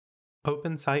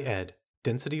OpenSciEd,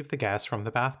 Density of the Gas from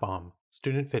the Bath Bomb,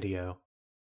 Student Video.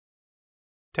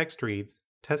 Text reads,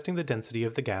 Testing the density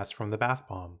of the gas from the bath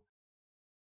bomb.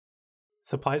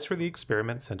 Supplies for the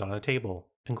experiment sent on a table,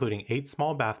 including 8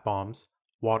 small bath bombs,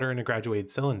 water in a graduated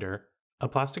cylinder, a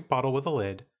plastic bottle with a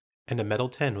lid, and a metal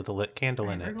tin with a lit candle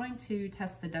in it. We're going to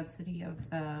test the density of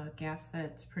the gas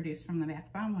that's produced from the bath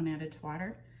bomb when added to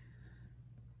water.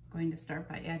 I'm going to start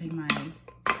by adding my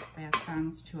bath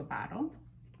bombs to a bottle,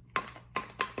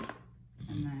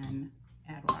 and then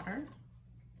add water.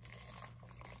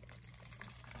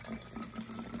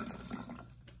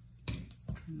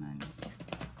 And then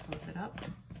close it up.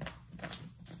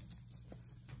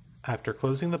 After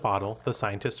closing the bottle, the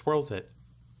scientist swirls it.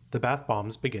 The bath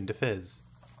bombs begin to fizz.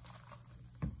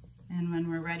 And when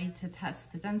we're ready to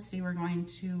test the density, we're going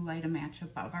to light a match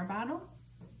above our bottle.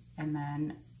 And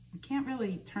then we can't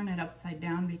really turn it upside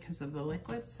down because of the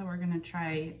liquid, so we're going to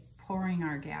try pouring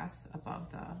our gas above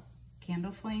the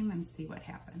candle flame and see what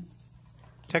happens.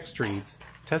 Text reads,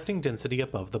 Testing density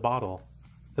above the bottle.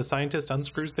 The scientist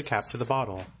unscrews the cap to the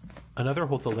bottle. Another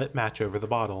holds a lit match over the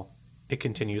bottle. It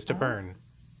continues to burn.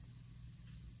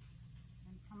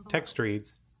 Text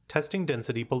reads, Testing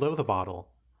density below the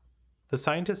bottle. The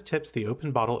scientist tips the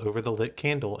open bottle over the lit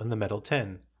candle in the metal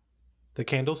tin. The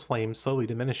candle's flame slowly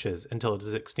diminishes until it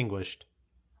is extinguished.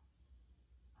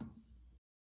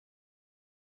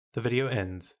 The video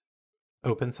ends.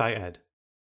 OpenSciEd.